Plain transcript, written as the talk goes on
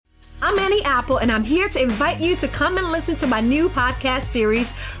I'm Annie Apple, and I'm here to invite you to come and listen to my new podcast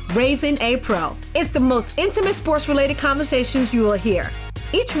series, Raising a Pro. It's the most intimate sports-related conversations you will hear.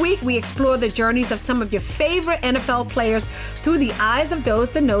 Each week, we explore the journeys of some of your favorite NFL players through the eyes of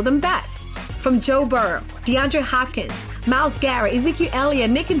those that know them best. From Joe Burrow, DeAndre Hopkins, Myles Garrett, Ezekiel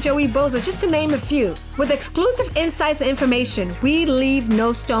Elliott, Nick and Joey Bosa, just to name a few. With exclusive insights and information, we leave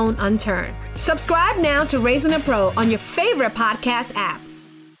no stone unturned. Subscribe now to Raising a Pro on your favorite podcast app.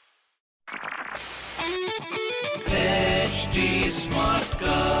 HT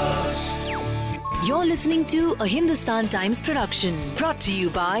Smartcast. You're listening to a Hindustan Times production brought to you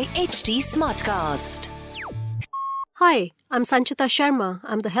by HT Smartcast. Hi, I'm Sanchita Sharma.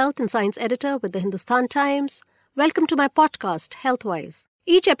 I'm the Health and Science Editor with the Hindustan Times. Welcome to my podcast, Healthwise.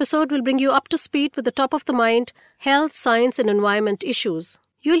 Each episode will bring you up to speed with the top-of-the-mind health, science and environment issues.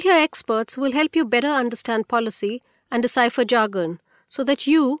 You'll hear experts who will help you better understand policy and decipher jargon so that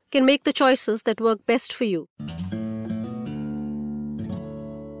you can make the choices that work best for you.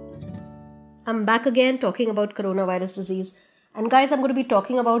 I'm back again talking about coronavirus disease. And guys, I'm going to be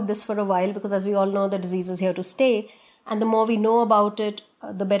talking about this for a while because as we all know, the disease is here to stay. And the more we know about it,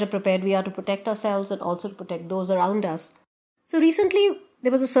 the better prepared we are to protect ourselves and also to protect those around us. So recently,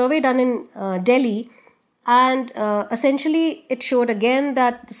 there was a survey done in Delhi, and essentially it showed again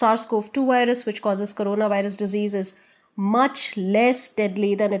that the SARS-CoV-2 virus, which causes coronavirus disease, is much less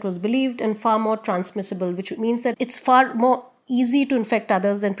deadly than it was believed and far more transmissible, which means that it's far more easy to infect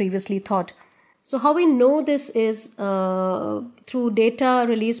others than previously thought. So how we know this is through data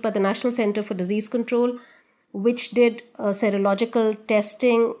released by the National Center for Disease Control, which did serological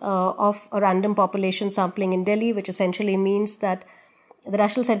testing of a random population sampling in Delhi, which essentially means that the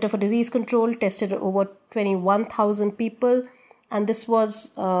National Center for Disease Control tested over 21,000 people, and this was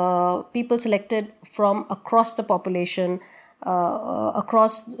people selected from across the population,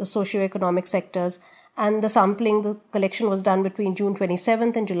 across socioeconomic sectors, and the collection was done between June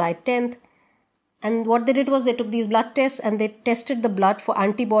 27th and July 10th. And what they did was they took these blood tests and they tested the blood for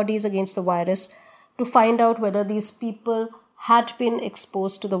antibodies against the virus to find out whether these people had been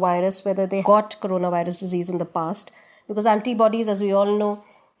exposed to the virus, whether they got coronavirus disease in the past. Because antibodies, as we all know,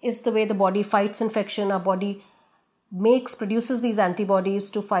 is the way the body fights infection. Our body produces these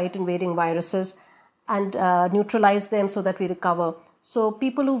antibodies to fight invading viruses and neutralize them so that we recover. So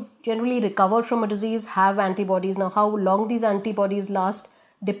people who generally recovered from a disease have antibodies. Now, how long these antibodies last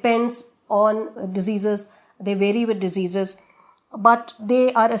depends on diseases. They vary with diseases, but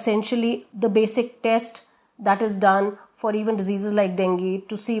they are essentially the basic test that is done for even diseases like dengue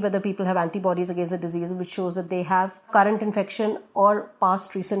to see whether people have antibodies against the disease, which shows that they have current infection or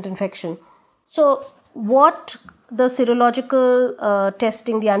past recent infection. So what the serological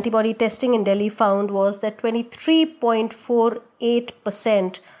testing, the antibody testing in Delhi found was that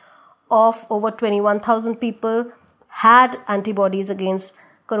 23.48% of over 21,000 people had antibodies against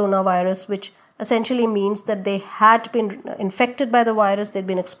coronavirus, which essentially means that they had been infected by the virus, they'd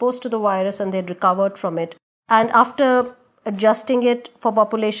been exposed to the virus and they'd recovered from it. And after adjusting it for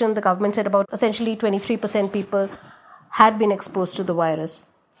population, the government said about essentially 23% people had been exposed to the virus.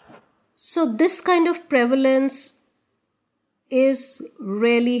 So this kind of prevalence is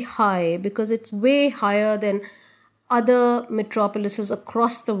really high because it's way higher than other metropolises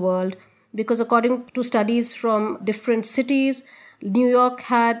across the world, because according to studies from different cities, New York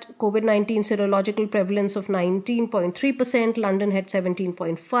had COVID-19 serological prevalence of 19.3%, London had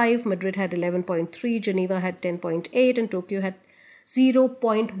 17.5%, Madrid had 11.3%, Geneva had 10.8%, and Tokyo had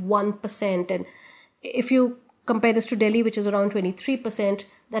 0.1%. And if you compare this to Delhi, which is around 23%,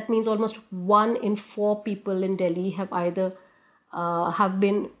 that means almost 1 in 4 people in Delhi have either have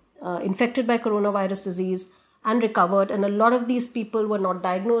been infected by coronavirus disease and recovered, and a lot of these people were not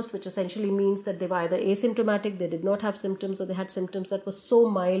diagnosed, which essentially means that they were either asymptomatic, they did not have symptoms, or they had symptoms that were so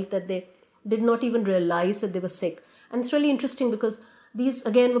mild that they did not even realize that they were sick. And it's really interesting because these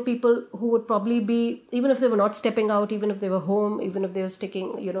again were people who would probably be, even if they were not stepping out, even if they were home, even if they were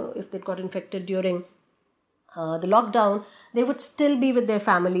sticking, if they got infected during the lockdown, they would still be with their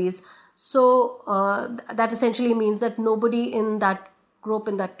families. So that essentially means that nobody in that group,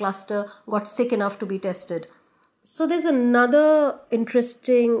 in that cluster, got sick enough to be tested. So there's another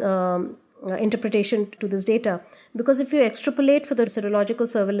interesting interpretation to this data, because if you extrapolate for the serological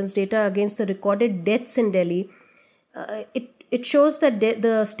surveillance data against the recorded deaths in Delhi, it shows that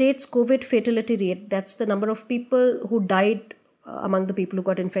the state's COVID fatality rate, that's the number of people who died among the people who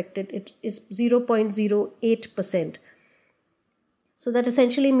got infected, it is 0.08%. So that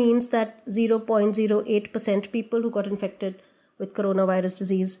essentially means that 0.08% people who got infected with coronavirus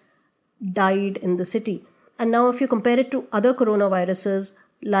disease died in the city. And now if you compare it to other coronaviruses,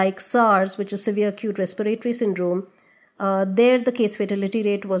 like SARS, which is severe acute respiratory syndrome, there the case fatality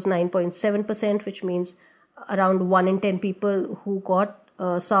rate was 9.7%, which means around 1 in 10 people who got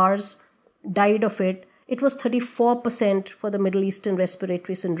SARS died of it. It was 34% for the Middle Eastern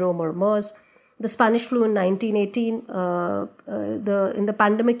respiratory syndrome or MERS. The Spanish flu in 1918, in the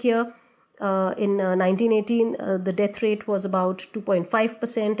pandemic year, in 1918, the death rate was about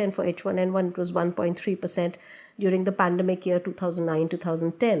 2.5%, and for H1N1 it was 1.3% during the pandemic year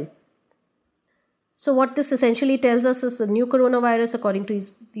 2009-2010. So what this essentially tells us is the new coronavirus, according to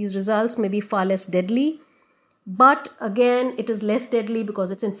these results, may be far less deadly. But again, it is less deadly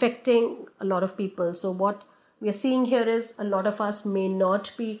because it's infecting a lot of people. So what we are seeing here is a lot of us may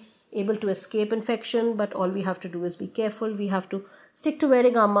not be able to escape infection, but all we have to do is be careful. We have to stick to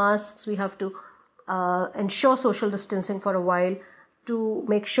wearing our masks. We have to ensure social distancing for a while to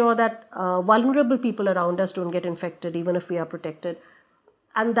make sure that vulnerable people around us don't get infected, even if we are protected.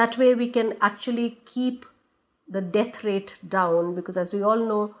 And that way we can actually keep the death rate down, because as we all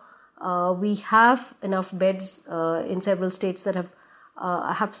know, we have enough beds in several states that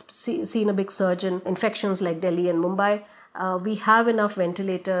have seen a big surge in infections like Delhi and Mumbai. We have enough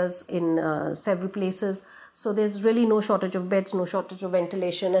ventilators in several places. So there's really no shortage of beds, no shortage of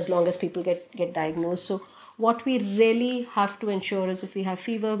ventilation as long as people get diagnosed. So what we really have to ensure is if we have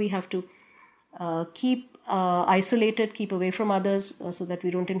fever, we have to keep isolated, keep away from others so that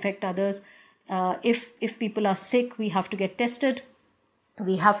we don't infect others. If people are sick, we have to get tested.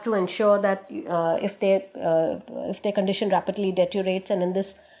 We have to ensure that if their condition rapidly deteriorates, and in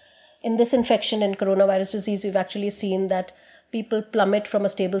this infection and coronavirus disease, we've actually seen that people plummet from a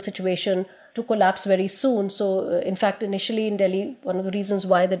stable situation to collapse very soon. So in fact, initially in Delhi, one of the reasons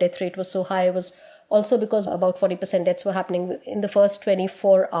why the death rate was so high was also because about 40% deaths were happening in the first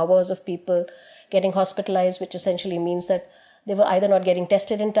 24 hours of people getting hospitalized, which essentially means that they were either not getting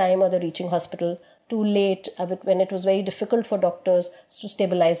tested in time or they're reaching hospital too late when it was very difficult for doctors to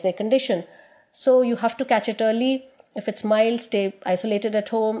stabilize their condition. So you have to catch it early. If it's mild, stay isolated at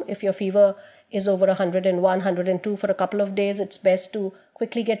home. If your fever is over 101, 102 for a couple of days, it's best to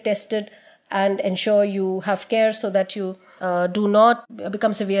quickly get tested and ensure you have care so that you do not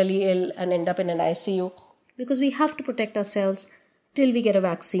become severely ill and end up in an ICU, because we have to protect ourselves till we get a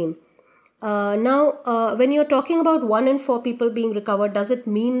vaccine. Now, when you're talking about 1 in 4 people being recovered, does it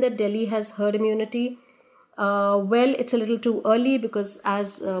mean that Delhi has herd immunity? Well, it's a little too early, because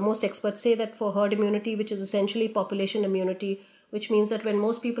as most experts say, that for herd immunity, which is essentially population immunity, which means that when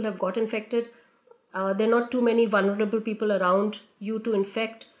most people have got infected, there are not too many vulnerable people around you to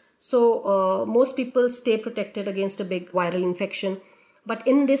infect. So most people stay protected against a big viral infection. But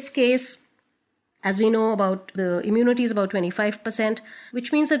in this case, as we know, about the immunity is about 25%,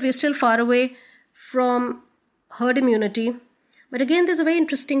 which means that we're still far away from herd immunity. But again, there's a very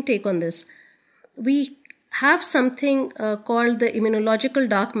interesting take on this. We have something called the immunological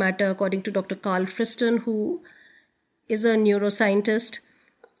dark matter, according to Dr. Carl Friston, who is a neuroscientist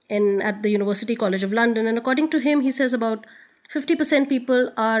at the University College of London. And according to him, he says about 50% people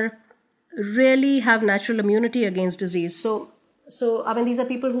really have natural immunity against disease. So, I mean, these are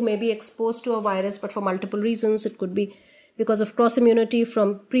people who may be exposed to a virus, but for multiple reasons. It could be because of cross-immunity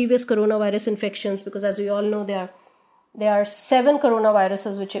from previous coronavirus infections, because as we all know, there are 7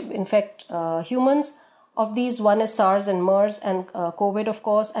 coronaviruses which infect humans. Of these, 1 is SARS and MERS and COVID, of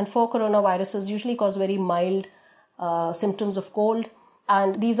course, and 4 coronaviruses usually cause very mild symptoms of cold.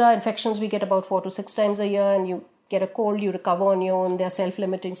 And these are infections we get about 4 to 6 times a year, and you get a cold, you recover on your own. They're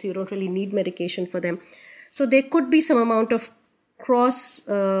self-limiting, so you don't really need medication for them. So there could be some amount of cross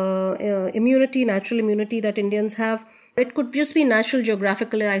immunity, natural immunity that Indians have. It could just be natural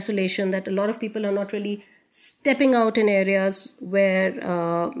geographical isolation, that a lot of people are not really stepping out in areas where there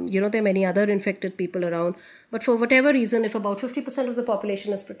are many other infected people around. But for whatever reason, if about 50% of the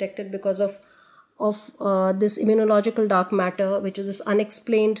population is protected because of this immunological dark matter, which is this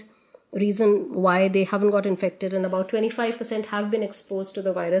unexplained reason why they haven't got infected, and about 25% have been exposed to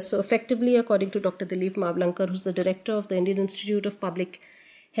the virus. So effectively, according to Dr. Dilip Mavlankar, who's the director of the Indian Institute of Public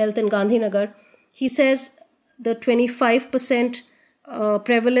Health in Gandhinagar, he says the 25%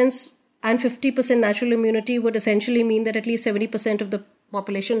 prevalence and 50% natural immunity would essentially mean that at least 70% of the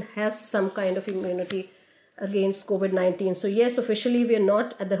population has some kind of immunity against COVID-19. So yes, officially we are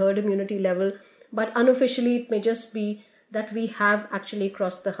not at the herd immunity level, but unofficially it may just be that we have actually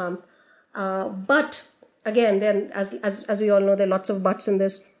crossed the hump. But again, then as we all know, there are lots of buts in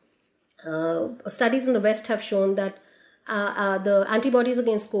this. Studies in the West have shown that the antibodies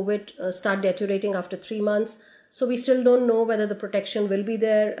against COVID start deteriorating after 3 months. So we still don't know whether the protection will be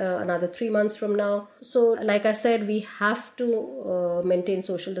there another 3 months from now. So like I said, we have to maintain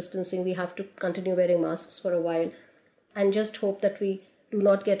social distancing. We have to continue wearing masks for a while and just hope that we do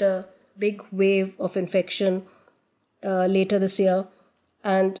not get a big wave of infection later this year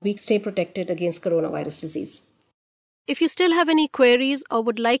and we stay protected against coronavirus disease. If you still have any queries or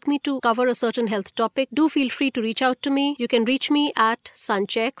would like me to cover a certain health topic, do feel free to reach out to me. You can reach me at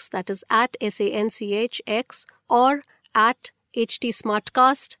Sanchx, that is at SANCHX, or at HT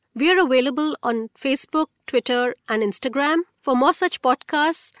Smartcast. We are available on Facebook, Twitter, and Instagram. For more such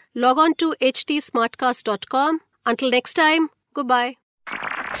podcasts, log on to htsmartcast.com. Until next time, goodbye.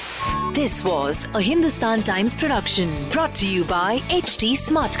 This was a Hindustan Times production brought to you by HT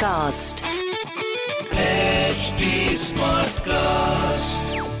Smartcast. HT Smartcast.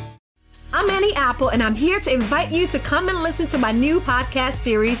 I'm Annie Apple, and I'm here to invite you to come and listen to my new podcast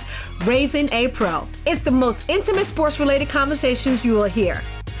series, Raising a Pro. It's the most intimate sports-related conversations you will hear.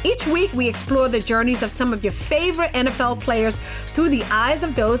 Each week, we explore the journeys of some of your favorite NFL players through the eyes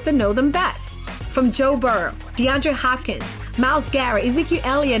of those that know them best. From Joe Burrow, DeAndre Hopkins, Myles Garrett, Ezekiel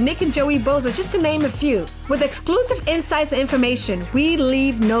Elliott, Nick and Joey Bosa, just to name a few. With exclusive insights and information, we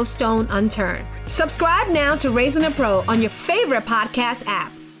leave no stone unturned. Subscribe now to Raising a Pro on your favorite podcast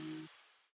app.